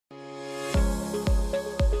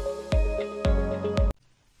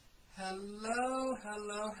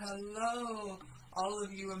Hello, all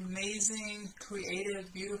of you amazing,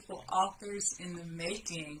 creative, beautiful authors in the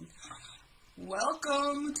making.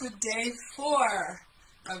 Welcome to day 4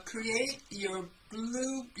 of Create Your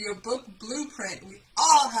Book Blueprint. We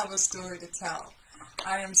all have a story to tell.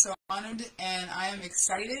 I am so honored and I am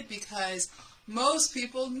excited because most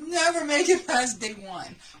people never make it past day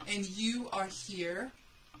 1, and you are here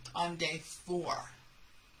on day 4.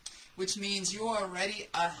 Which means you're already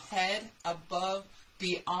ahead, above,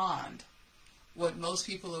 beyond what most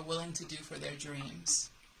people are willing to do for their dreams.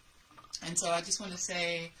 And so I just want to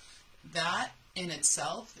say that in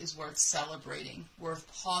itself is worth celebrating,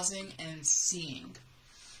 worth pausing and seeing,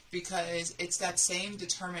 because it's that same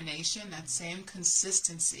determination, that same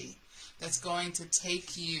consistency that's going to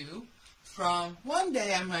take you from one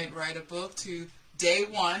day I might write a book to day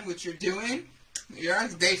 1, which you're doing. You're on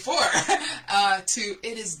day 4, to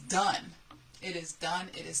it is done. It is done.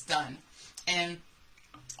 It is done. And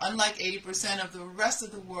unlike 80% of the rest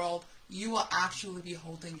of the world, you will actually be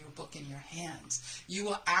holding your book in your hands. You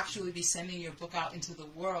will actually be sending your book out into the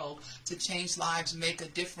world to change lives, make a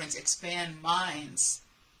difference, expand minds.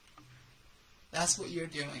 That's what you're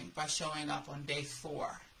doing by showing up on day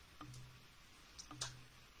 4.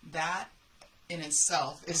 That in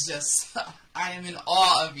itself is just, I am in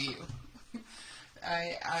awe of you.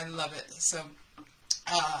 I love it. So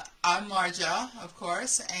I'm Marja, of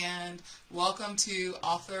course, and welcome to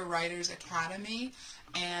Author Writers Academy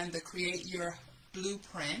and the Create Your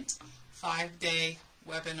Blueprint 5-day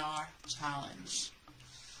webinar challenge.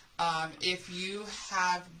 If you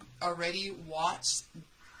have already watched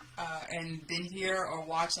and been here or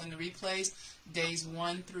watched on the replays, days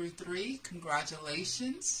 1 through 3,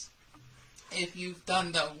 congratulations. If you've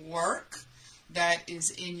done the work that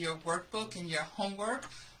is in your workbook and your homework,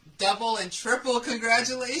 double and triple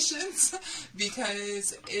congratulations,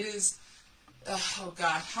 because it is, oh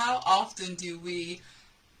God, how often do we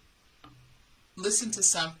listen to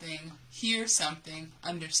something, hear something,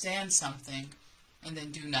 understand something, and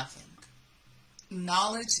then do nothing?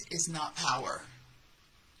 Knowledge is not power.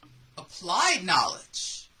 Applied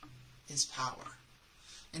knowledge is power.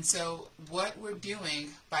 And so what we're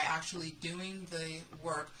doing by actually doing the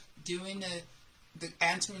work, doing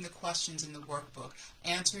answering the questions in the workbook,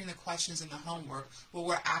 answering the questions in the homework, what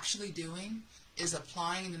we're actually doing is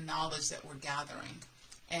applying the knowledge that we're gathering.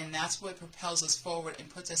 And that's what propels us forward and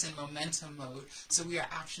puts us in momentum mode, so we are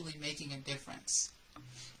actually making a difference.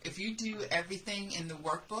 If you do everything in the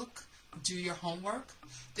workbook, do your homework,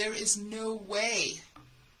 there is no way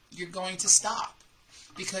you're going to stop,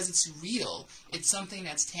 because it's real. It's something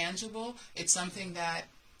that's tangible. It's something that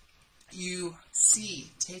you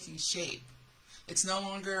see taking shape. It's no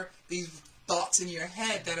longer these thoughts in your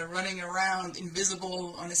head that are running around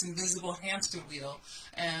invisible on this invisible hamster wheel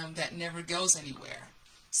that never goes anywhere.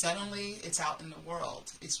 Suddenly, it's out in the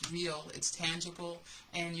world. It's real. It's tangible,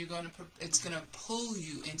 and it's gonna pull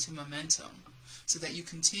you into momentum so that you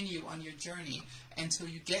continue on your journey until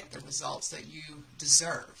you get the results that you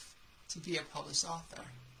deserve to be a published author.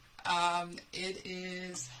 It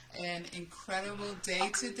is an incredible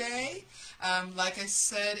day today. Like I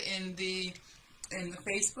said in the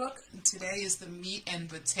Facebook, today is the meat and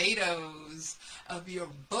potatoes of your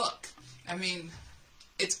book. I mean,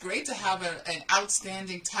 it's great to have an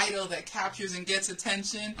outstanding title that captures and gets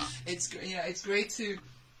attention. It's great to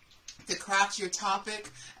craft your topic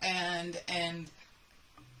and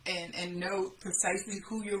know precisely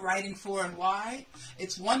who you're writing for and why.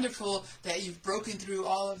 It's wonderful that you've broken through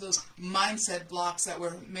all of those mindset blocks that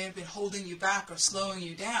may have been holding you back or slowing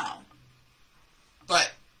you down.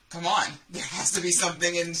 But come on, there has to be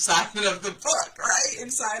something inside of the book, right?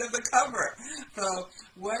 Inside of the cover. So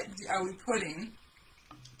what are we putting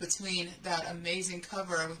between that amazing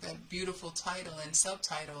cover with that beautiful title and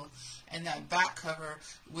subtitle and that back cover,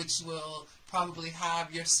 which will probably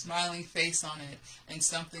have your smiling face on it and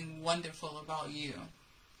something wonderful about you?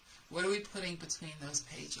 What are we putting between those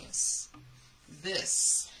pages?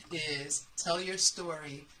 This is Tell Your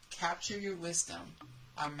Story, Capture Your Wisdom,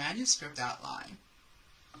 our manuscript outline.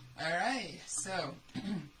 All right, so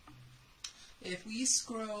if we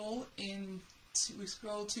scroll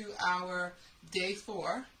to our day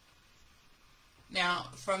 4. Now,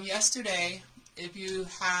 from yesterday, if you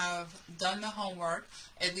have done the homework,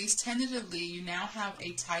 at least tentatively, you now have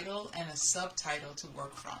a title and a subtitle to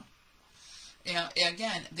work from.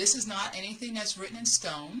 Again, this is not anything that's written in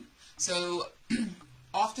stone, so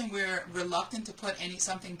often we're reluctant to put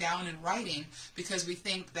something down in writing because we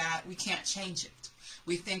think that we can't change it.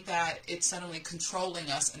 We think that it's suddenly controlling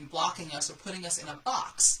us and blocking us or putting us in a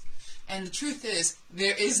box. And the truth is,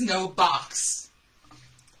 there is no box.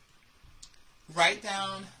 Write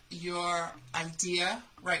down your idea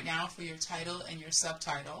right now for your title and your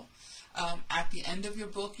subtitle. At the end of your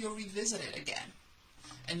book, you'll revisit it again.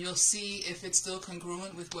 And you'll see if it's still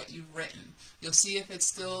congruent with what you've written. You'll see if it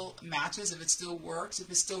still matches, if it still works, if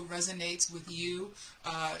it still resonates with you,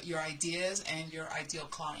 your ideas, and your ideal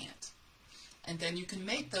client. And then you can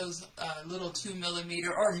make those little 2mm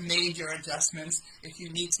or major adjustments if you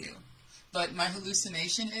need to. But my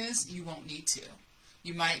hallucination is you won't need to.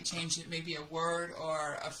 You might change it, maybe a word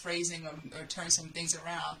or a phrasing, or turn some things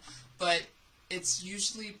around. But it's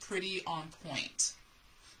usually pretty on point.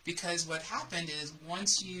 Because what happened is,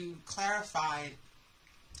 once you clarified,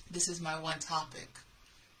 this is my one topic,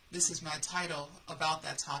 this is my title about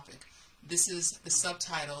that topic, this is the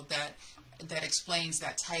subtitle that explains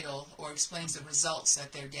that title or explains the results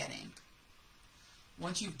that they're getting.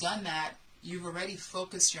 Once you've done that, you've already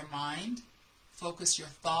focused your mind, focused your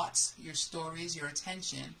thoughts, your stories, your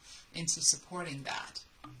attention into supporting that.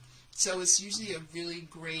 So it's usually a really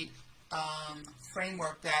great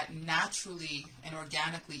framework that naturally and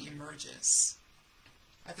organically emerges.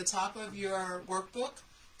 At the top of your workbook,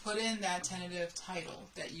 put in that tentative title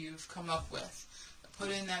that you've come up with. Put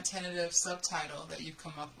in that tentative subtitle that you've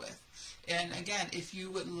come up with. And again, if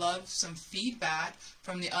you would love some feedback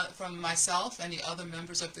from myself and the other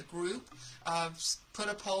members of the group, put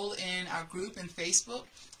a poll in our group in Facebook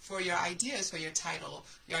for your ideas for your title,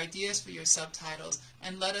 your ideas for your subtitles,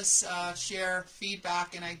 and let us share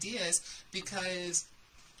feedback and ideas, because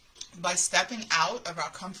by stepping out of our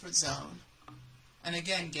comfort zone, and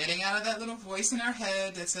again, getting out of that little voice in our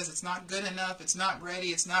head that says it's not good enough, it's not ready,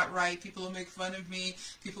 it's not right, people will make fun of me,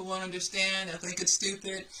 people won't understand, they'll think it's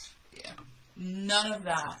stupid. Yeah. None of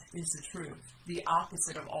that is the truth. The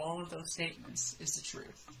opposite of all of those statements is the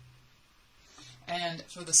truth. And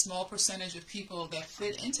for the small percentage of people that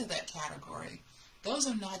fit into that category, those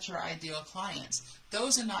are not your ideal clients.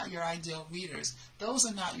 Those are not your ideal readers. Those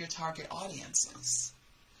are not your target audiences.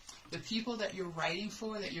 The people that you're writing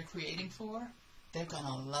for, that you're creating for, they're going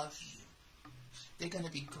to love you. They're going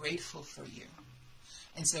to be grateful for you.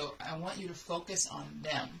 And so I want you to focus on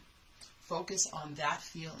them. Focus on that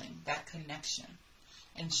feeling, that connection,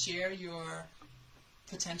 and share your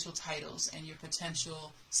potential titles and your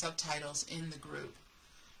potential subtitles in the group,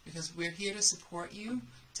 because we're here to support you,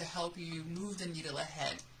 to help you move the needle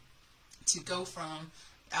ahead, to go from,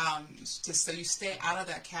 so you stay out of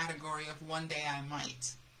that category of one day I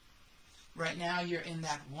might. Right now you're in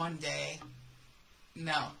that one day,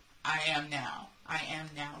 no, I am now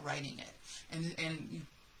writing it. And you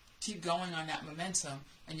keep going on that momentum,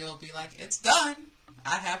 and you'll be like, it's done.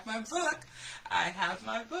 I have my book. I have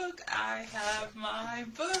my book. I have my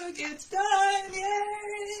book. It's done.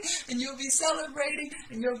 Yay! And you'll be celebrating,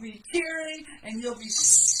 and you'll be cheering, and you'll be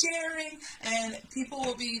sharing, and people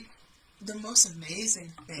will be... The most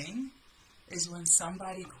amazing thing is when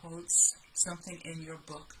somebody quotes something in your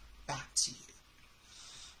book back to you.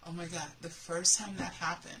 Oh my God, the first time that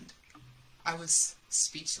happened, I was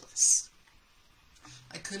speechless.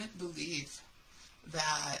 I couldn't believe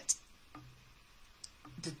that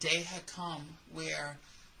the day had come where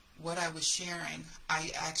what I was sharing,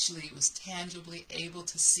 I actually was tangibly able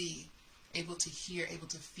to see, able to hear, able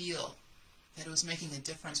to feel that it was making a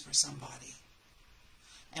difference for somebody.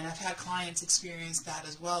 And I've had clients experience that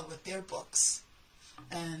as well with their books.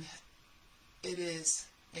 And it is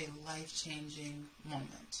a life-changing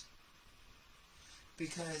moment.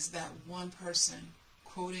 Because that one person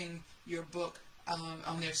quoting your book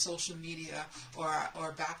on their social media,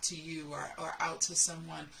 or back to you, or out to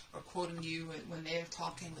someone, or quoting you when they're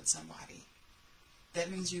talking with somebody,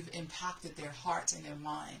 that means you've impacted their hearts and their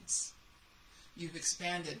minds. You've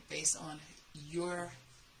expanded based on your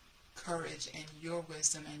courage and your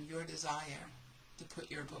wisdom and your desire to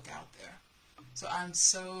put your book out there. So I'm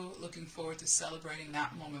so looking forward to celebrating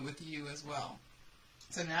that moment with you as well.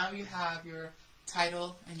 So now you have your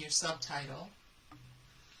title and your subtitle.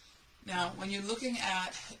 Now, when you're looking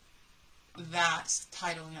at that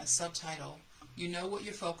title and that subtitle, you know what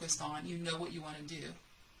you're focused on, you know what you want to do.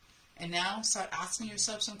 And now start asking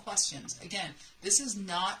yourself some questions. Again, this is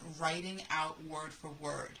not writing out word for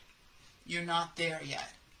word. You're not there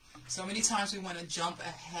yet. So many times we want to jump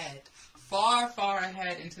ahead, far, far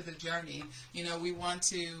ahead into the journey. You know, we want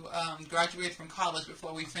to graduate from college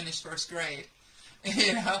before we finish first grade.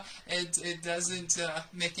 You know, it doesn't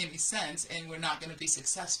make any sense, and we're not going to be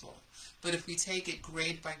successful. But if we take it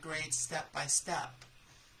grade by grade, step by step,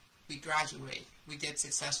 we graduate, we get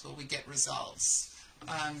successful, we get results.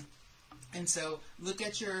 And so look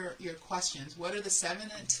at your questions. What are the 7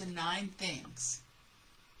 to 9 things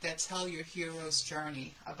that tell your hero's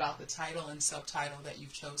journey about the title and subtitle that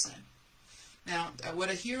you've chosen? Now, what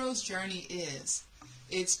a hero's journey is,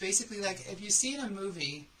 it's basically like if you see in a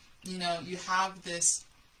movie, you know, you have this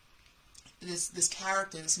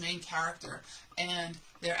character, this main character, and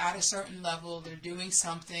they're at a certain level, they're doing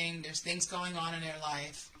something, there's things going on in their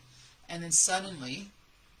life, and then suddenly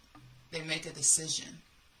they make a decision.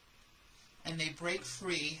 And they break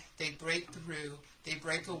free, they break through, they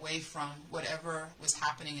break away from whatever was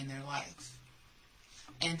happening in their life.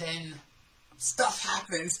 And then stuff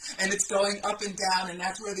happens, and it's going up and down, and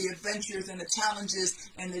that's where the adventures and the challenges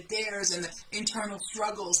and the dares and the internal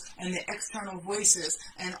struggles and the external voices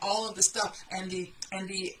and all of the stuff and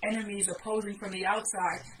the enemies opposing from the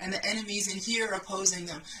outside and the enemies in here opposing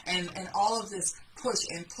them, and all of this push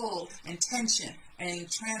and pull and tension and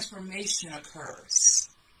transformation occurs.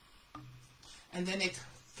 And then they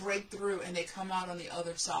break through and they come out on the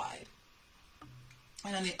other side.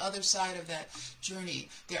 And on the other side of that journey,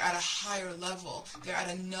 they're at a higher level. They're at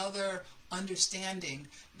another understanding.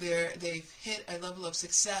 They've hit a level of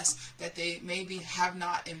success that they maybe have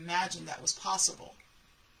not imagined that was possible.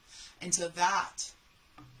 And so that,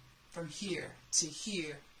 from here to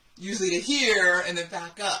here, usually to here and then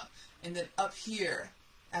back up, and then up here,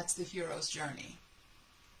 that's the hero's journey.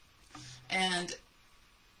 And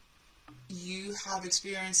you have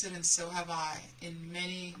experienced it, and so have I, in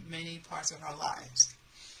many, many parts of our lives.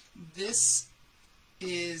 This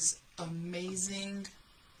is amazing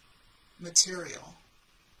material.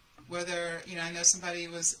 Whether, you know, I know somebody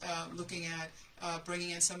was looking at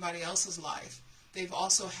bringing in somebody else's life. They've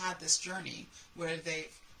also had this journey where they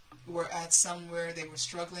were at somewhere, they were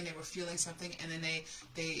struggling, they were feeling something, and then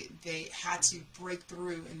they had to break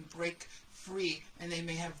through and break free, and they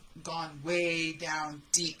may have gone way down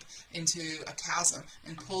deep into a chasm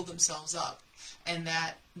and pulled themselves up. And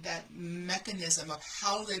that mechanism of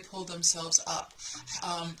how they pulled themselves up,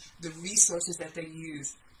 the resources that they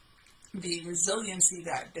used, the resiliency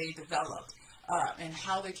that they developed, and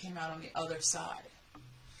how they came out on the other side.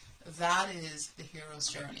 That is the hero's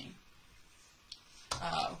journey.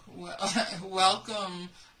 Welcome.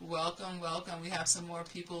 We have some more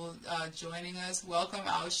people joining us. Welcome,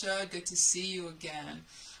 Ausha. Good to see you again.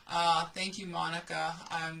 Thank you, Monica.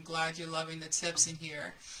 I'm glad you're loving the tips in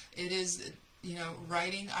here. It is, you know,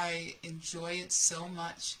 writing, I enjoy it so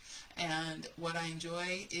much. And what I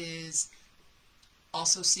enjoy is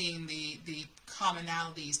also seeing the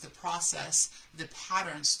commonalities, the process, the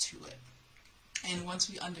patterns to it. And once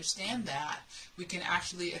we understand that, we can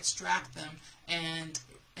actually extract them and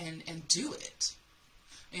do it.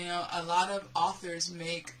 You know, a lot of authors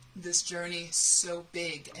make this journey so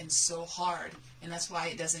big and so hard, and that's why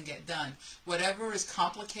it doesn't get done. Whatever is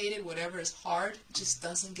complicated, whatever is hard, just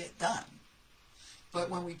doesn't get done. But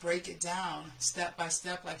when we break it down step by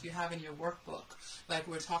step, like you have in your workbook, like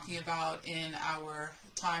we're talking about in our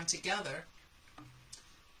time together,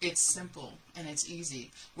 it's simple and it's easy.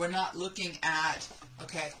 We're not looking at,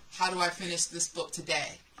 okay, how do I finish this book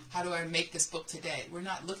today? How do I make this book today? We're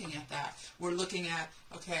not looking at that. We're looking at,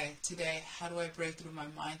 okay, today, how do I break through my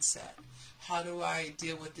mindset? How do I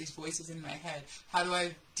deal with these voices in my head? How do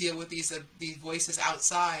I deal with these voices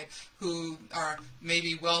outside who are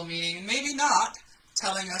maybe well-meaning and maybe not,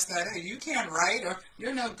 telling us that, hey, you can't write, or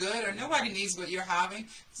you're no good, or nobody needs what you're having.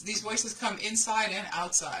 These voices come inside and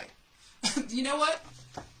outside. You know what?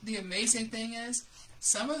 The amazing thing is,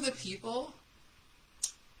 some of the people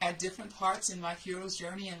at different parts in my hero's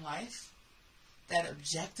journey in life that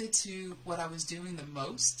objected to what I was doing the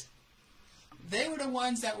most, they were the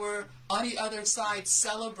ones that were on the other side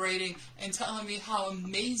celebrating and telling me how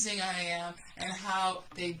amazing I am and how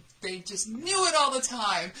they just knew it all the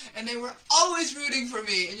time and they were always rooting for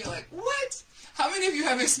me. And you're like, what? How many of you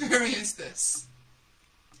have experienced this?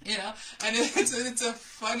 You know, and it's a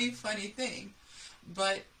funny thing.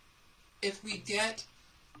 But if we get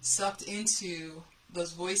sucked into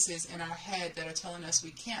those voices in our head that are telling us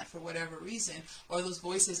we can't for whatever reason, or those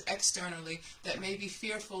voices externally that may be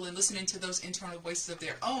fearful and listening to those internal voices of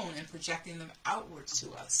their own and projecting them outwards to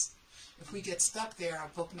us, if we get stuck there, our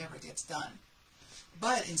book never gets done.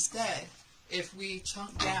 But instead, if we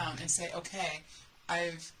chunk down and say, okay,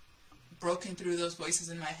 I've broken through those voices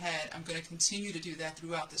in my head, I'm going to continue to do that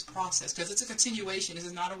throughout this process, because it's a continuation. This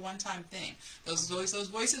is not a one-time thing. Those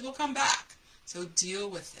voices will come back. So deal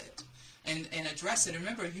with it and address it. And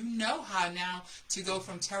remember, you know how now to go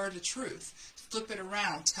from terror to truth. Flip it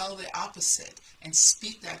around, tell the opposite, and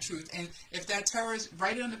speak that truth. And if that terror is,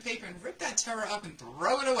 write it on the paper and rip that terror up and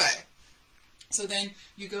throw it away. So then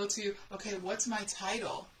you go to, okay, what's my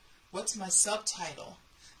title? What's my subtitle?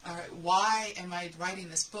 All right, why am I writing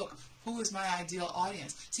this book? Who is my ideal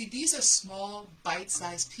audience? See, these are small,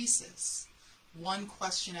 bite-sized pieces. One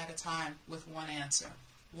question at a time with one answer.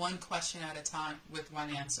 One question at a time with one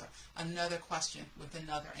answer. Another question with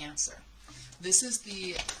another answer. This is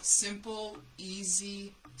the simple,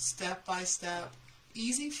 easy, step-by-step,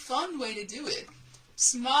 easy, fun way to do it.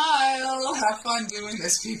 Smile! Have fun doing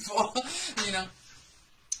this, people. You know,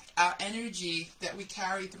 our energy that we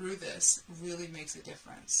carry through this really makes a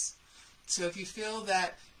difference. So if you feel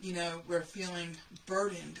that, you know, we're feeling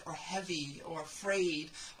burdened or heavy or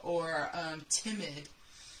afraid or timid,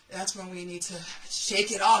 that's when we need to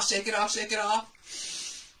shake it off, shake it off, shake it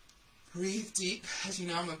off. Breathe deep. As you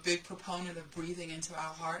know, I'm a big proponent of breathing into our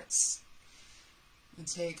hearts. And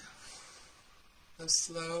take those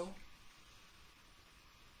slow,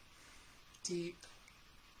 deep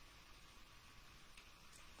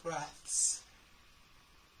breaths.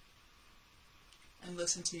 And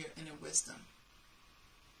listen to your inner wisdom.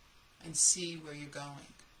 And see where you're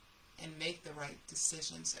going. And make the right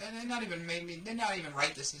decisions. And they're not even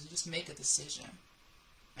right decisions. Just make a decision.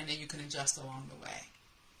 And then you can adjust along the way.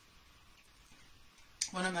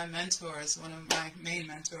 One of my mentors, one of my main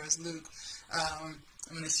mentors, Luke, I'm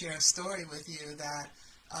going to share a story with you that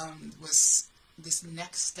was this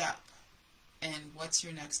next step. And what's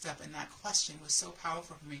your next step? And that question was so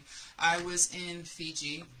powerful for me. I was in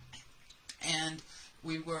Fiji, and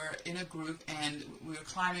we were in a group, and we were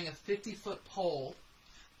climbing a 50-foot pole,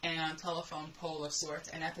 and telephone pole of sorts.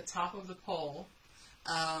 And at the top of the pole,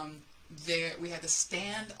 we had to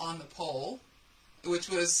stand on the pole, which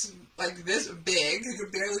was like this big. It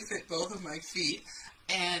could barely fit both of my feet.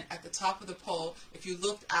 And at the top of the pole, if you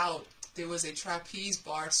looked out, there was a trapeze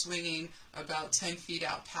bar swinging about 10 feet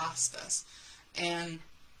out past us. And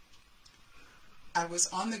I was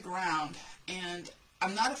on the ground, and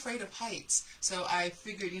I'm not afraid of heights. So I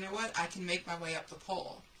figured, you know what, I can make my way up the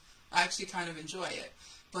pole. I actually kind of enjoy it.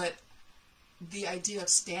 But the idea of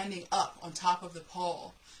standing up on top of the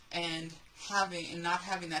pole and not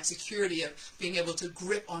having that security of being able to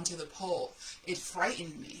grip onto the pole, it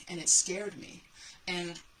frightened me and it scared me.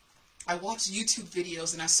 And I watched YouTube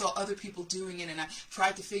videos and I saw other people doing it, and I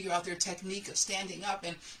tried to figure out their technique of standing up,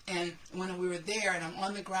 and when we were there and I'm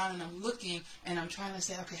on the ground and I'm looking and I'm trying to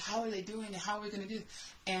say, okay, how are they doing it? How are we going to do it?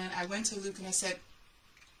 And I went to Luke and I said,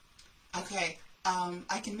 okay,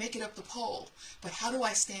 I can make it up the pole, but how do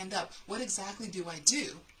I stand up? What exactly do I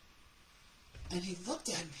do? And he looked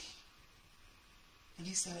at me and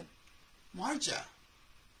he said, Marja,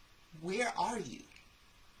 where are you?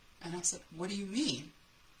 And I said, what do you mean?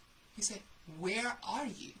 He said, where are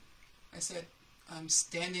you? I said, I'm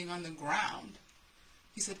standing on the ground.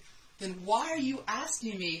 He said, then why are you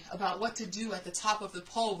asking me about what to do at the top of the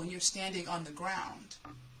pole when you're standing on the ground?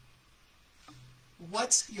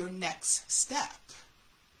 What's your next step?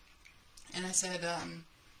 And I said,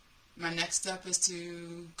 my next step is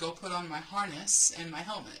to go put on my harness and my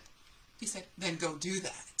helmet. He said, then go do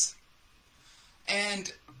that.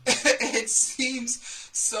 And it seems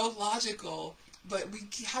so logical, but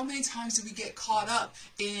how many times do we get caught up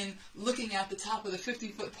in looking at the top of the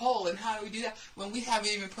 50-foot pole, and how do we do that when we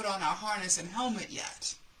haven't even put on our harness and helmet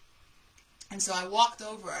yet? And so I walked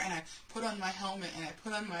over and I put on my helmet and I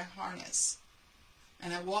put on my harness.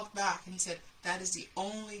 And I walked back and he said, that is the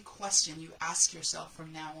only question you ask yourself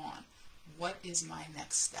from now on. What is my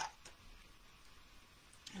next step?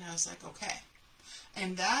 And I was like, okay.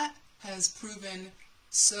 And that has proven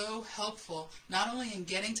so helpful, not only in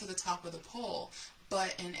getting to the top of the pole,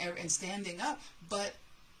 but in standing up, but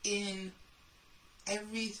in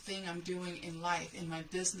everything I'm doing in life, in my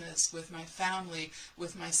business, with my family,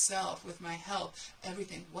 with myself, with my health,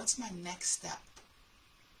 everything. What's my next step?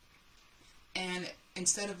 And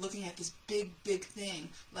instead of looking at this big, big thing,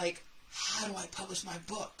 like, how do I publish my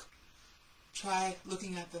book? Try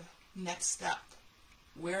looking at the next step.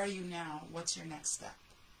 Where are you now? What's your next step?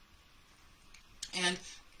 And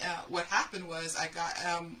what happened was I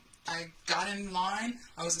got in line.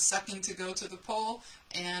 I was the second to go to the pole,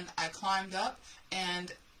 and I climbed up,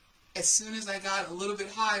 and as soon as I got a little bit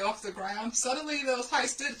high off the ground, suddenly those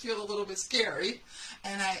heights did feel a little bit scary.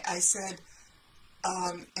 And I said,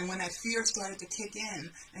 and when that fear started to kick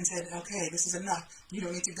in and said, okay, this is enough, you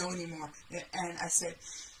don't need to go anymore. And I said,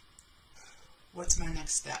 what's my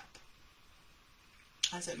next step?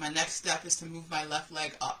 I said, my next step is to move my left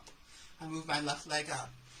leg up. I move my left leg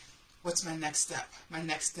up. What's my next step? My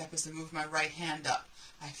next step is to move my right hand up.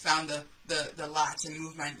 I found the latch and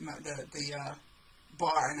moved the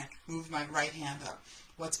bar, and I moved my right hand up.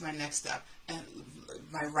 What's my next step? And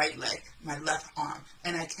my right leg, my left arm.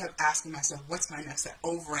 And I kept asking myself, what's my next step?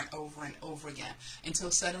 Over and over and over again.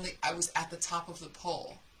 Until suddenly I was at the top of the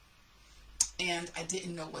pole. And I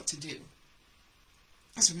didn't know what to do.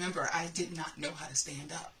 Because remember, I did not know how to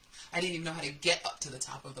stand up. I didn't even know how to get up to the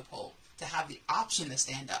top of the pole, to have the option to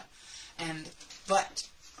stand up. But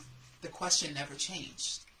the question never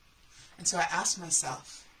changed. And so I asked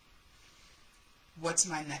myself, what's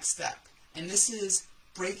my next step? And this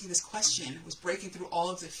question was breaking through all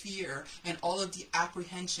of the fear and all of the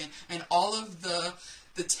apprehension and all of the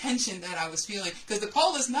tension that I was feeling. Because the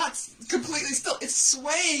pole is not completely still. It's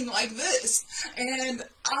swaying like this. And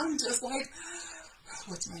I'm just like,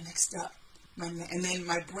 what's my next step? And then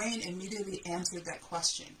my brain immediately answered that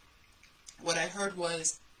question. What I heard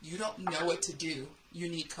was, you don't know what to do. You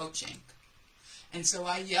need coaching. And so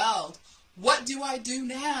I yelled, what do I do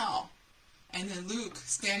now? And then Luke,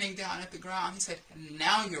 standing down at the ground, he said,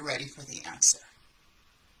 now you're ready for the answer.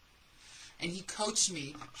 And he coached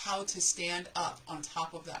me how to stand up on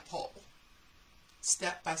top of that pole.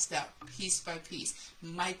 Step by step, piece by piece,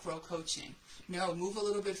 micro coaching. No, move a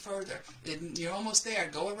little bit further. You're almost there.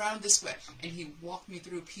 Go around this way. And he walked me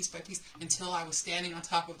through piece by piece until I was standing on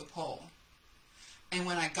top of the pole. And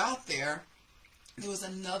when I got there was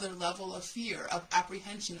another level of fear, of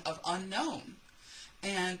apprehension, of unknown.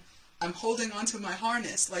 And I'm holding onto my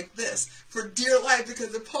harness like this for dear life because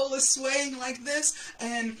the pole is swaying like this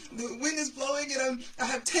and the wind is blowing and I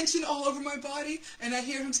have tension all over my body, and I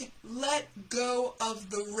hear him say, let go of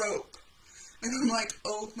the rope. And I'm like,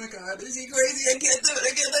 oh my God, is he crazy? I can't do it,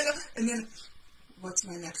 I can't do it. And then, what's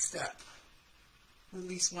my next step?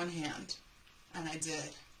 Release one hand. And I did.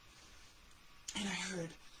 And I heard,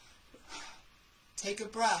 take a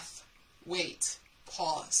breath, wait,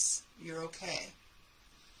 pause, you're okay.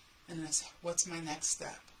 And then I said, what's my next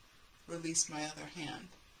step? Release my other hand.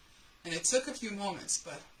 And it took a few moments,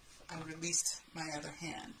 but I released my other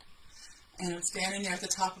hand. And I'm standing there at the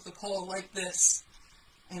top of the pole like this.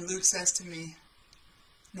 And Luke says to me,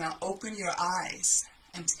 now open your eyes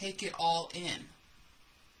and take it all in.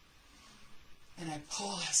 And I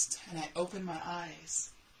paused and I opened my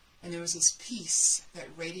eyes. And there was this peace that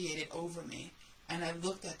radiated over me. And I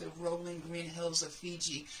looked at the rolling green hills of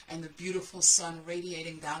Fiji and the beautiful sun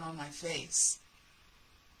radiating down on my face.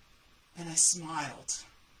 And I smiled.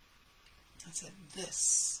 I said,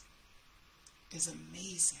 this is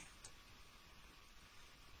amazing.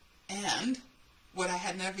 And what I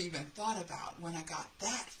had never even thought about when I got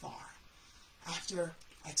that far, after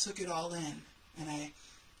I took it all in and I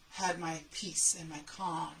had my peace and my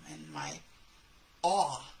calm and my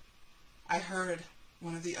awe, I heard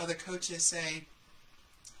one of the other coaches say,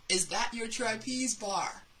 is that your trapeze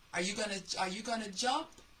bar? Are you gonna jump?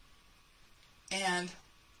 And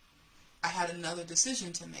I had another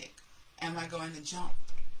decision to make. Am I going to jump?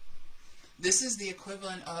 This is the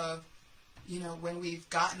equivalent of, when we've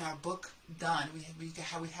gotten our book done, we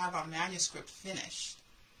have our manuscript finished,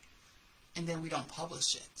 and then we don't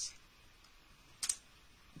publish it.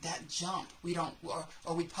 That jump, we don't,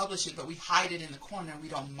 or we publish it, but we hide it in the corner. We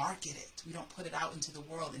don't market it. We don't put it out into the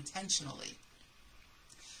world intentionally.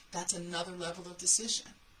 That's another level of decision.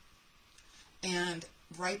 And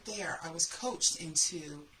right there, I was coached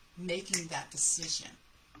into making that decision.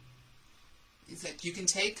 Is that you can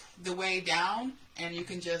take the way down and you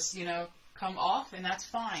can just, come off, and that's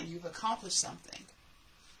fine. You've accomplished something.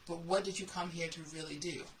 But what did you come here to really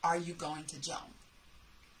do? Are you going to jump?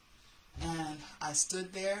 And I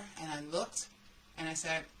stood there and I looked and I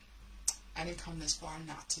said, I didn't come this far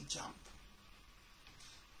not to jump.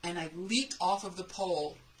 And I leaped off of the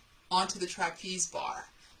pole onto the trapeze bar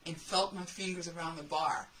and felt my fingers around the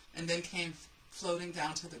bar and then came floating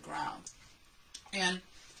down to the ground. And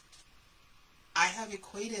I have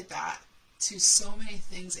equated that to so many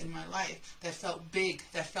things in my life that felt big,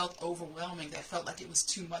 that felt overwhelming, that felt like it was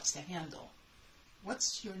too much to handle.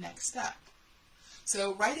 What's your next step?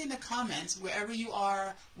 So write in the comments, wherever you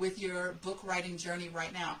are with your book writing journey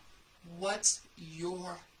right now, what's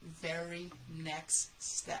your very next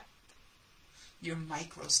step? Your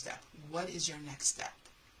micro step. What is your next step?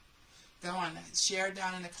 Go on, share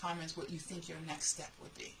down in the comments what you think your next step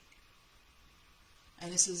would be.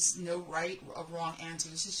 And this is no right or wrong answer.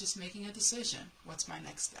 This is just making a decision. What's my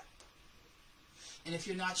next step? And if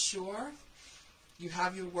you're not sure, you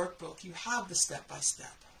have your workbook. You have the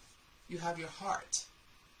step-by-step. You have your heart.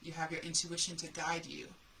 You have your intuition to guide you.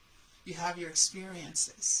 You have your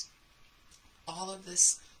experiences. All of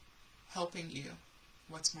this helping you.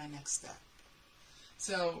 What's my next step?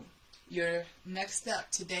 So your next step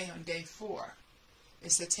today on day 4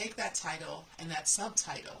 is to take that title and that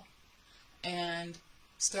subtitle and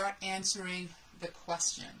start answering the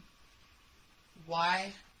question,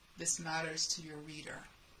 why this matters to your reader.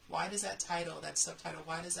 Why does that title, that subtitle,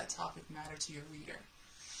 why does that topic matter to your reader?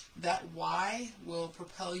 That why will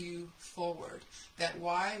propel you forward. That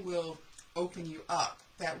why will open you up.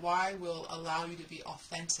 That why will allow you to be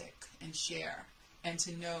authentic and share, and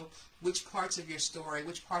to know which parts of your story,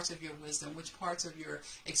 which parts of your wisdom, which parts of your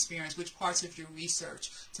experience, which parts of your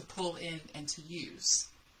research to pull in and to use.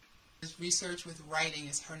 This research with writing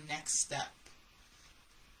is her next step.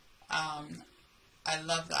 I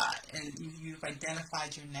love that, and you've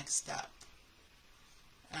identified your next step.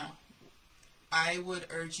 Now, I would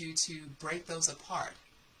urge you to break those apart.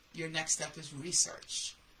 Your next step is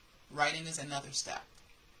research. Writing is another step.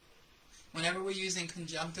 Whenever we're using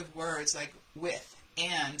conjunctive words like with,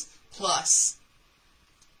 and, plus,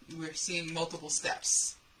 we're seeing multiple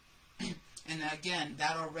steps. And again,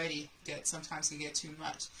 that already sometimes can get too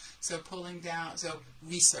much. So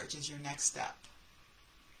research is your next step.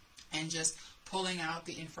 And just pulling out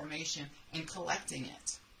the information and collecting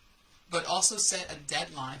it. But also set a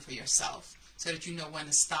deadline for yourself so that you know when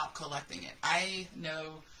to stop collecting it. I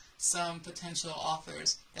know some potential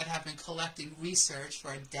authors that have been collecting research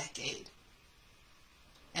for a decade.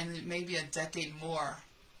 And it may be a decade more,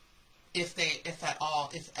 if at all,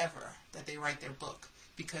 if ever, that they write their book,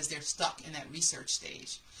 because they're stuck in that research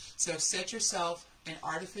stage. So set yourself an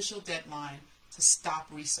artificial deadline to stop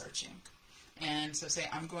researching. And so say,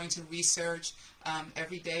 I'm going to research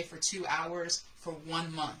every day for 2 hours for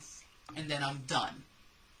 1 month, and then I'm done.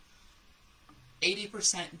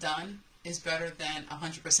 80% done is better than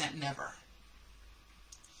 100% never.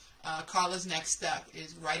 Carla's next step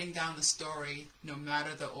is writing down the story no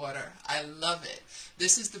matter the order. I love it.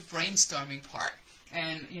 This is the brainstorming part.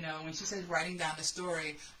 And, when she says writing down the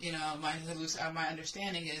story, my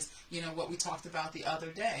understanding is, what we talked about the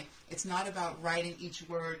other day. It's not about writing each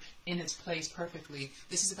word in its place perfectly.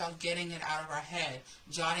 This is about getting it out of our head,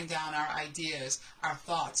 jotting down our ideas, our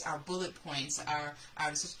thoughts, our bullet points,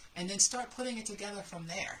 and then start putting it together from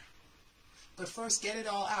there. But first, get it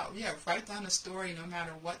all out. Yeah, write down the story no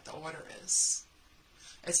matter what the order is.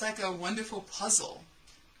 It's like a wonderful puzzle.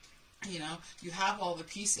 You have all the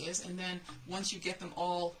pieces, and then once you get them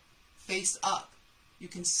all face up, you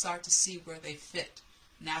can start to see where they fit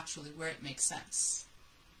naturally, where it makes sense.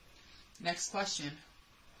 Next question,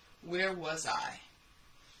 where was I?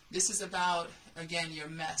 This is about, again, your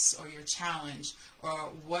mess or your challenge, or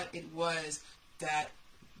what it was that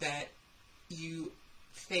you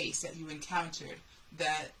faced, that you encountered,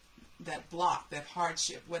 that block, that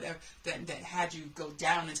hardship, whatever, that had you go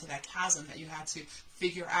down into that chasm, that you had to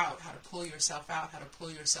figure out how to pull yourself out, how to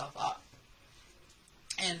pull yourself up.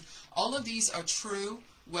 And all of these are true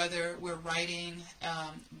whether we're writing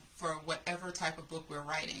for whatever type of book we're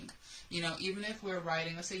writing. Even if we're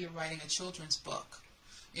writing, let's say you're writing a children's book,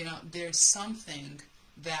 there's something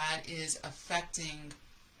that is affecting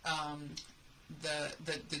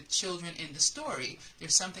the children in the story.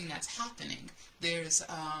 There's something that's happening. There's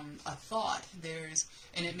a thought.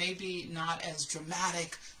 And it may be not as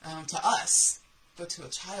dramatic to us, but to a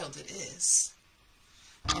child it is.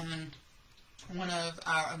 And one of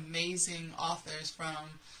our amazing authors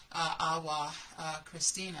from Awa,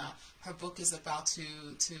 Christina, her book is about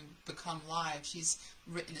to become live. She's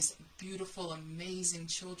written this beautiful, amazing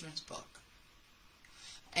children's book.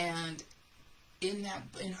 And in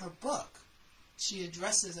her book, she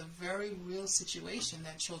addresses a very real situation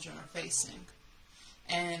that children are facing,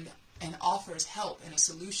 and offers help and a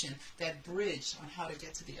solution, that bridge on how to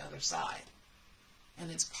get to the other side. And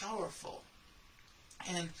it's powerful.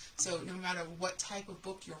 And so no matter what type of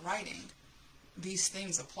book you're writing, these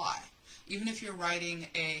things apply. Even if you're writing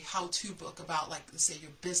a how-to book about, like, let's say,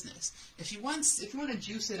 your business. If you want to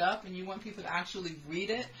juice it up and you want people to actually read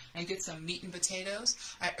it and get some meat and potatoes,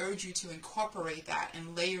 I urge you to incorporate that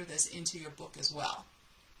and layer this into your book as well.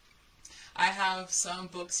 I have some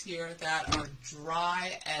books here that are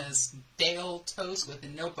dry as day-old toast with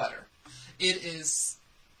no butter. It is,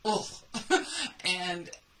 and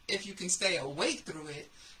if you can stay awake through it,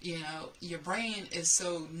 your brain is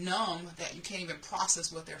so numb that you can't even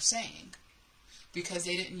process what they're saying, because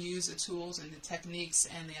they didn't use the tools and the techniques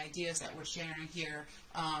and the ideas that we're sharing here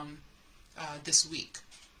this week.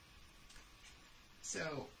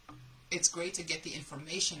 So it's great to get the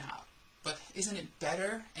information out, but isn't it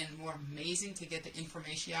better and more amazing to get the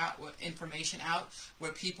information out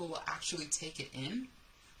where people will actually take it in,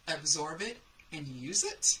 absorb it, and use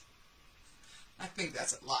it? I think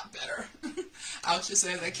that's a lot better. Alsha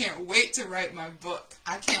says, I can't wait to write my book.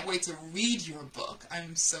 I can't wait to read your book.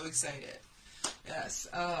 I'm so excited. Yes.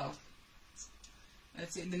 Oh.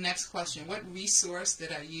 Let's see. The next question. What resource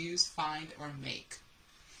did I use, find, or make?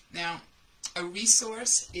 Now, a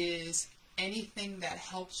resource is anything that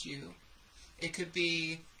helps you. It could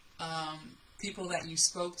be people that you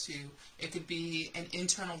spoke to. It could be an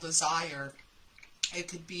internal desire. It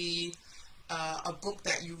could be a book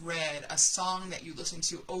that you read, a song that you listened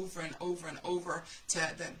to over and over and over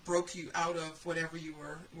that broke you out of whatever you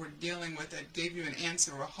were dealing with, that gave you an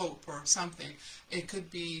answer or hope or something. It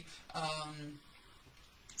could be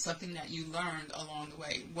something that you learned along the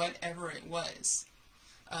way, whatever it was.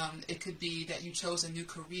 It could be that you chose a new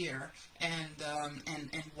career and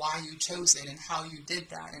why you chose it and how you did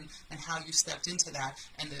that and how you stepped into that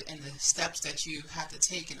and the steps that you had to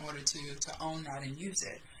take in order to own that and use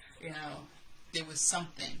it. You know, there was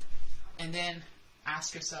something. And then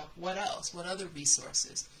ask yourself, what else? What other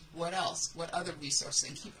resources? What else? What other resources?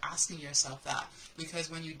 And keep asking yourself that. Because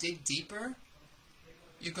when you dig deeper,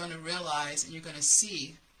 you're going to realize and you're going to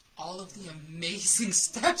see all of the amazing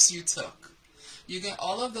steps you took. You get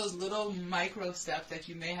all of those little micro steps that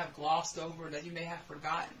you may have glossed over, that you may have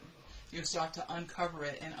forgotten. You'll start to uncover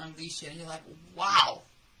it and unleash it. And you're like, wow,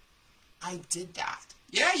 I did that.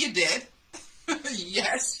 Yeah, you did.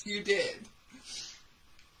 Yes, you did.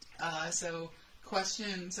 So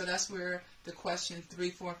that's where the question 3,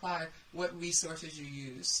 4, 5, what resources you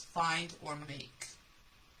use, find or make.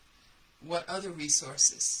 What other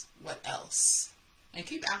resources? What else? And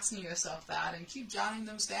keep asking yourself that and keep jotting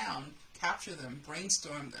those down. Capture them,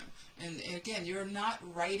 brainstorm them. And again, you're not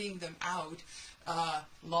writing them out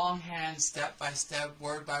longhand, step by step,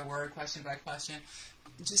 word by word, question by question.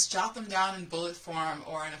 Just jot them down in bullet form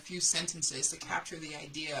or in a few sentences to capture the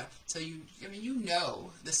idea. So you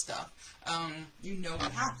know the stuff. You know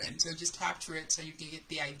what happened. So just capture it so you can get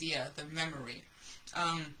the idea, the memory.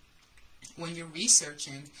 When you're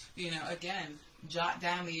researching, again, jot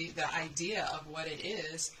down the idea of what it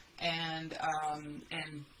is and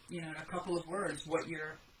in a couple of words,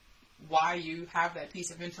 why you have that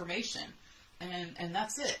piece of information, and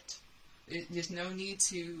that's it. There's no need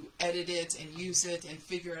to edit it and use it and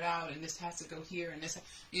figure it out, and this has to go here, and this,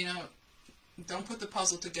 don't put the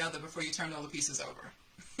puzzle together before you turn all the pieces over.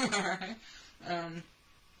 All right?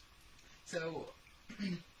 So,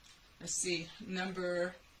 let's see,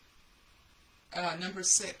 number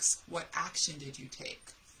 6, what action did you take?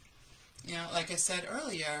 Like I said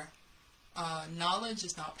earlier, knowledge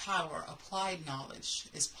is not power. Applied knowledge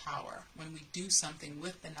is power. When we do something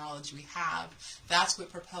with the knowledge we have, that's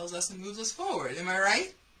what propels us and moves us forward. Am I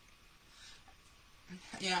right?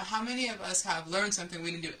 How many of us have learned something,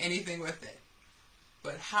 we didn't do anything with it?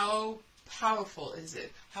 But how powerful is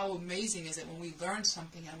it? How amazing is it when we learn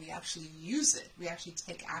something and we actually use it? We actually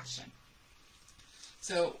take action.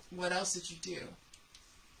 So what else did you do?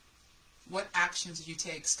 What actions did you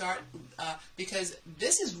take? Because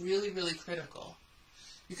this is really, really critical.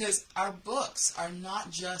 Because our books are not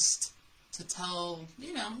just to tell,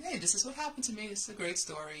 hey, this is what happened to me. This is a great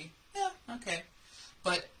story. Yeah, okay.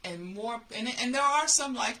 But, and there are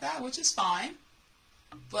some like that, which is fine.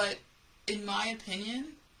 But in my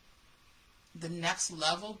opinion, the next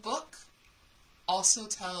level book also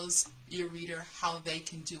tells your reader how they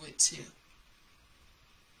can do it too.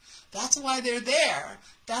 That's why they're there.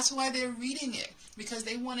 That's why they're reading it. Because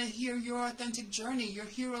they want to hear your authentic journey, your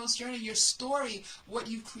hero's journey, your story, what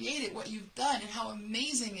you've created, what you've done, and how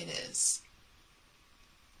amazing it is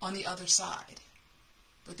on the other side.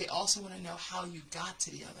 But they also want to know how you got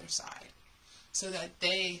to the other side. So that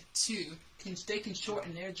they, too, can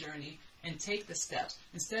shorten their journey and take the steps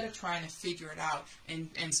instead of trying to figure it out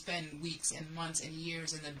and spend weeks and months and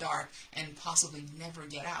years in the dark and possibly never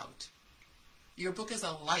get out. Your book is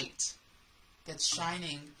a light that's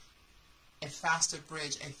shining a faster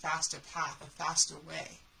bridge, a faster path, a faster way.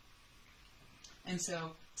 And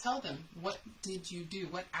so tell them, what did you do?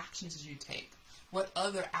 What actions did you take? What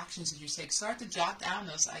other actions did you take? Start to jot down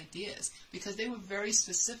those ideas because they were very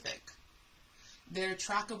specific. They're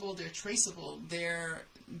trackable, they're traceable, they're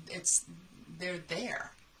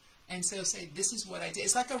there. And so say, this is what I did.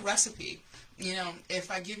 It's like a recipe. If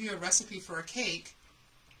I give you a recipe for a cake,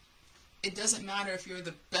 it doesn't matter if you're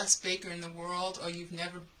the best baker in the world or you've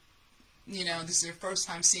never, this is your first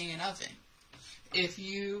time seeing an oven. If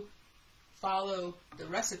you follow the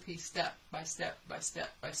recipe step by step by step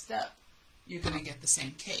by step, you're going to get the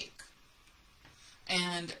same cake.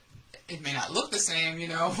 And it may not look the same,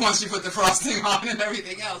 once you put the frosting on and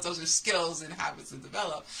everything else. Those are skills and habits to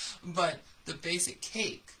develop. But the basic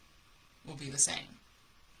cake will be the same.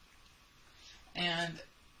 And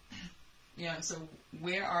so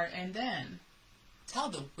and then tell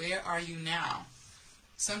them, where are you now?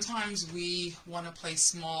 Sometimes we want to play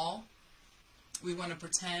small. We want to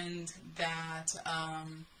pretend that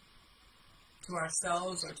to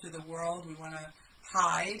ourselves or to the world, we want to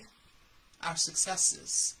hide our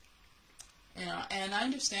successes. You know, and I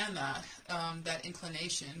understand that, that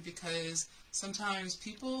inclination, because sometimes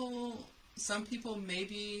some people may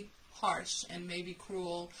be harsh and maybe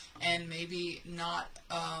cruel and maybe not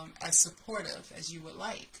as supportive as you would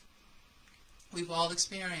like. We've all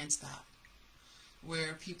experienced that,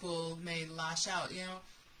 where people may lash out. You know,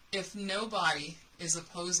 if nobody is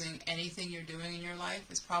opposing anything you're doing in your life,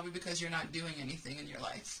 it's probably because you're not doing anything in your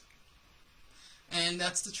life. And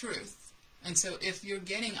that's the truth. And so if you're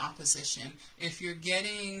getting opposition, if you're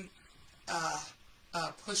getting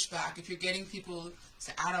pushback, if you're getting people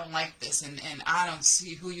say, I don't like this, and I don't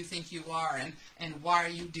see who you think you are, and why are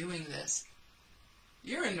you doing this?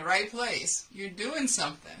 You're in the right place. You're doing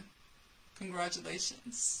something.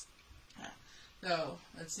 Congratulations. So,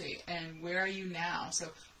 let's see. And where are you now? So,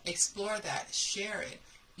 explore that. Share it.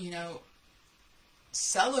 You know,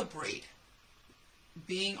 celebrate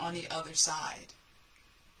being on the other side.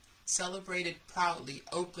 Celebrate it proudly,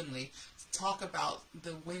 openly. Talk about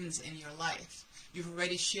the wins in your life. You've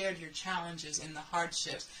already shared your challenges and the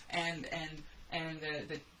hardships and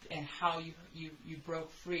how you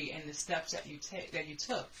broke free and the steps that you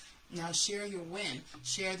took. Now share your win.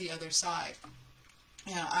 Share the other side.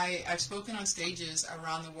 You know, I've spoken on stages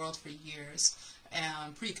around the world for years,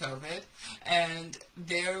 pre-COVID, and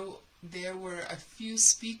there were a few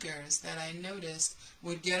speakers that I noticed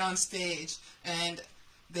would get on stage and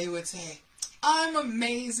they would say, I'm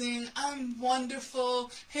amazing, I'm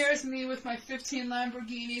wonderful, here's me with my 15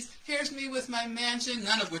 Lamborghinis, here's me with my mansion,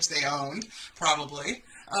 none of which they owned, probably.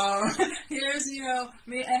 Here's, you know,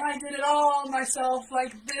 me, and I did it all myself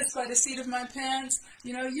like this by the seat of my pants.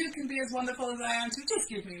 You know, you can be as wonderful as I am too, just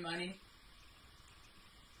give me money.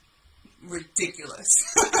 Ridiculous.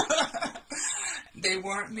 They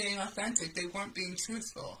weren't being authentic, they weren't being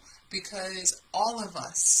truthful, because all of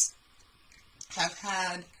us have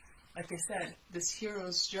had, like I said, this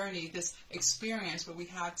hero's journey, this experience where we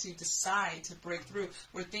had to decide to break through,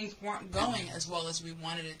 where things weren't going as well as we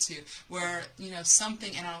wanted it to, where, you know,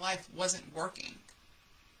 something in our life wasn't working.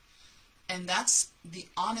 And that's the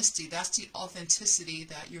honesty, that's the authenticity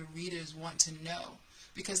that your readers want to know,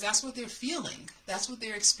 because that's what they're feeling, that's what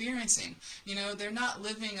they're experiencing. You know, they're not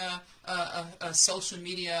living a social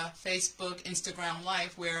media, Facebook, Instagram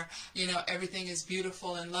life where, you know, everything is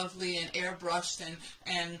beautiful and lovely and airbrushed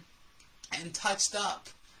and touched up,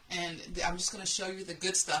 and I'm just going to show you the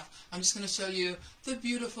good stuff. I'm just going to show you the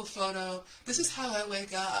beautiful photo. This is how I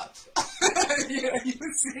wake up.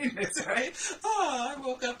 You've seen this, right? Oh, I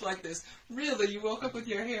woke up like this. Really? You woke up with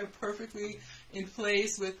your hair perfectly in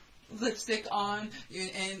place, with lipstick on,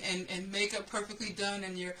 and makeup perfectly done,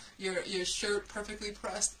 and your shirt perfectly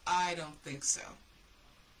pressed? I don't think so.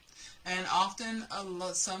 And often,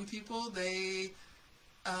 some people, they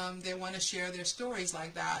want to share their stories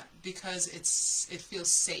like that because it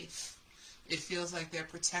feels safe. It feels like they're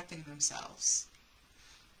protecting themselves.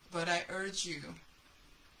 But I urge you,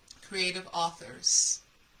 creative authors,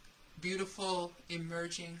 beautiful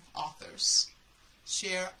emerging authors,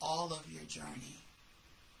 share all of your journey.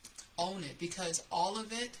 Own it, because all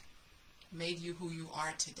of it made you who you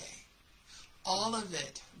are today. All of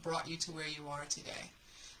it brought you to where you are today.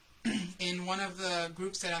 In one of the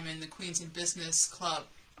groups that I'm in, the Queens in Business Club,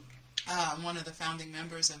 I'm one of the founding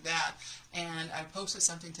members of that, and I posted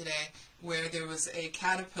something today where there was a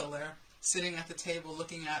caterpillar sitting at the table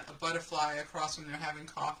looking at a butterfly across when they're having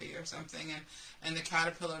coffee or something, and the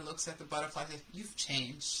caterpillar looks at the butterfly and says, "You've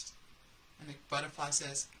changed." And the butterfly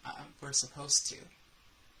says, "We're supposed to."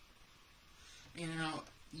 You know,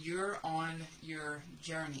 you're on your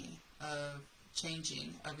journey of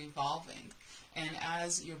changing, of evolving. And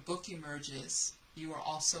as your book emerges, you are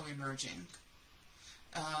also emerging.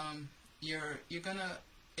 You're going to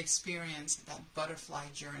experience that butterfly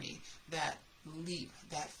journey, that leap,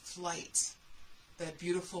 that flight, that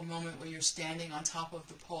beautiful moment where you're standing on top of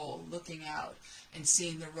the pole, looking out and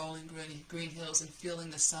seeing the rolling green hills and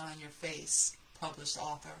feeling the sun on your face, published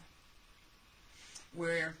author.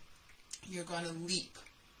 Where you're going to leap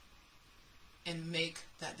and make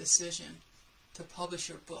that decision to publish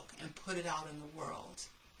your book and put it out in the world,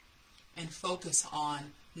 and focus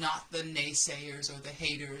on not the naysayers or the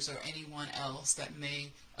haters or anyone else that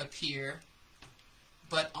may appear,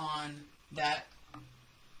 but on that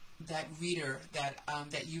reader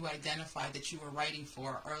that you identified that you were writing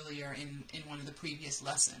for earlier in one of the previous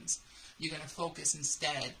lessons. You're going to focus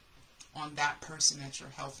instead on that person that you're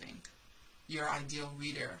helping, your ideal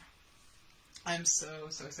reader. I'm so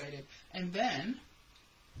excited. And then,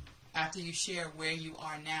 after you share where you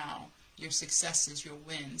are now, your successes, your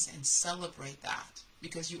wins, and celebrate that,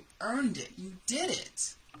 because you earned it, you did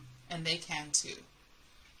it, and they can too.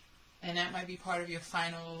 And that might be part of your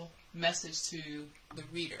final message to the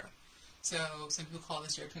reader. So some people call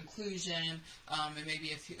this your conclusion. It may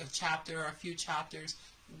be a chapter or a few chapters.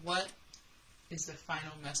 What is the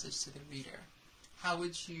final message to the reader? How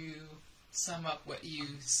would you sum up what you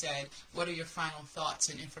said? What are your final thoughts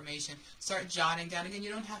and information? Start jotting down. Again,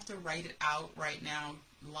 you don't have to write it out right now,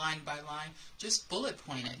 line by line. Just bullet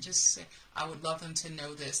point it. Just say, I would love them to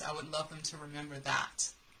know this. I would love them to remember that.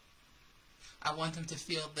 I want them to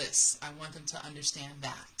feel this. I want them to understand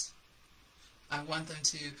that. I want them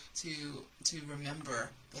to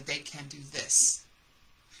remember that they can do this.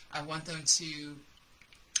 I want them to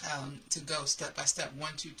go step by step,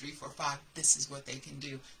 1, 2, 3, 4, 5. This is what they can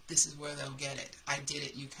do. This is where they'll get it. I did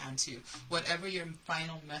it. You can too. Whatever your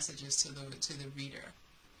final message is to the reader.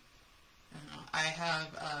 I have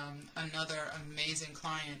another amazing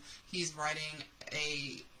client. He's writing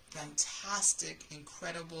a fantastic,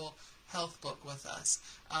 incredible health book with us.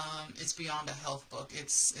 It's beyond a health book.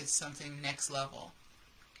 It's something next level.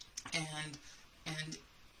 And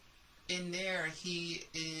in there, he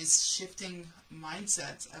is shifting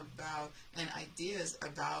mindsets about and ideas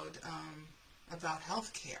about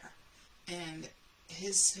healthcare, and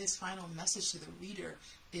his final message to the reader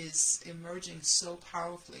is emerging so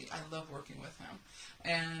powerfully. I love working with him,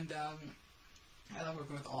 and I love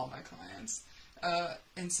working with all my clients.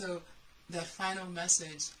 And so that final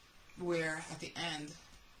message, where at the end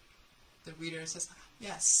the reader says,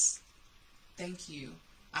 "Yes, thank you.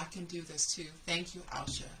 I can do this too. Thank you,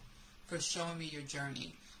 Alsha, for showing me your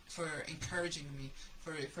journey, for encouraging me,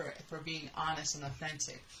 for being honest and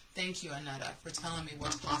authentic. Thank you, Anetta, for telling me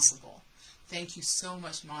what's possible. Thank you so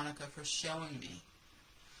much, Monica, for showing me.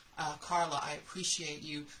 Carla, I appreciate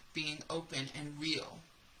you being open and real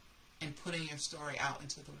and putting your story out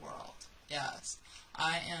into the world." Yes,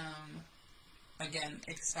 I am, again,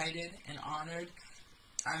 excited and honored.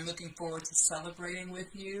 I'm looking forward to celebrating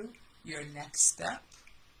with you your next step.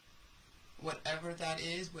 Whatever that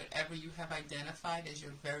is, whatever you have identified as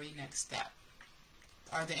your very next step.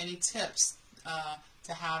 Are there any tips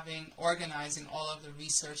to organizing all of the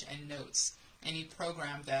research and notes? Any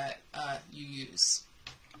program that you use?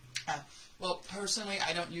 Well, personally,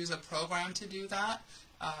 I don't use a program to do that.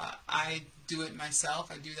 I do it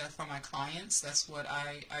myself. I do that for my clients. That's what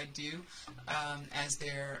I do as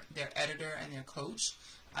their editor and their coach.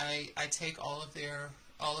 I take all of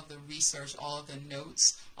the research, all of the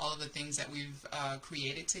notes, all of the things that we've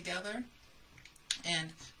created together.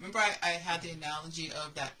 And remember, I had the analogy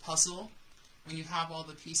of that puzzle. When you have all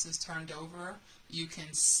the pieces turned over, you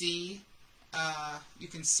can see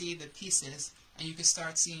the pieces, and you can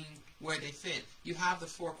start seeing where they fit. You have the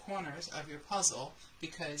four corners of your puzzle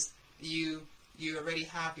because you already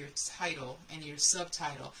have your title and your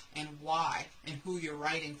subtitle and why and who you're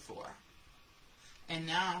writing for. And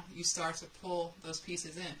now you start to pull those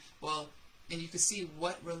pieces in. Well, and you can see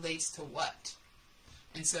what relates to what.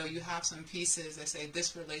 And so you have some pieces that say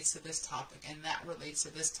this relates to this topic and that relates to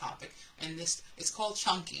this topic. And this, it's called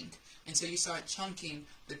chunking. And so you start chunking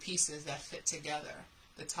the pieces that fit together.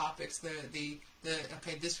 The topics,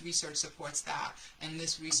 okay, this research supports that, and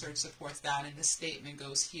this research supports that, and this statement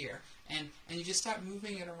goes here. And you just start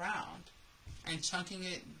moving it around and chunking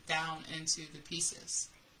it down into the pieces.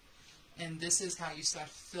 And this is how you start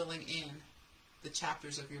filling in the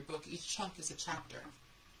chapters of your book. Each chunk is a chapter.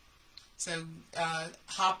 So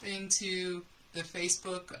hop into the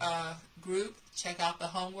Facebook group, check out the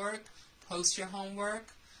homework, post your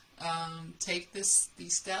homework, take these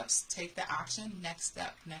steps, take the action, next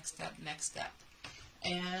step, next step, next step.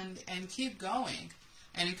 And keep going.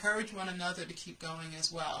 And encourage one another to keep going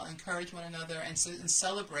as well. Encourage one another and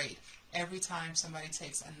celebrate every time somebody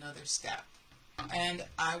takes another step. And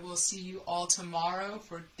I will see you all tomorrow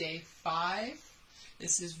for day 5.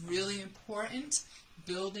 This is really important.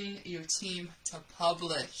 Building your team to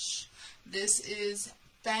publish. This is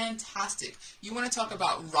fantastic. You want to talk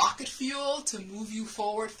about rocket fuel to move you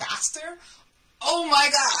forward faster? Oh my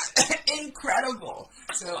God, incredible.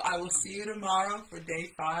 So I will see you tomorrow for day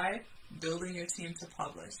 5, building your team to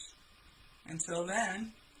publish. Until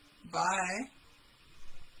then, bye.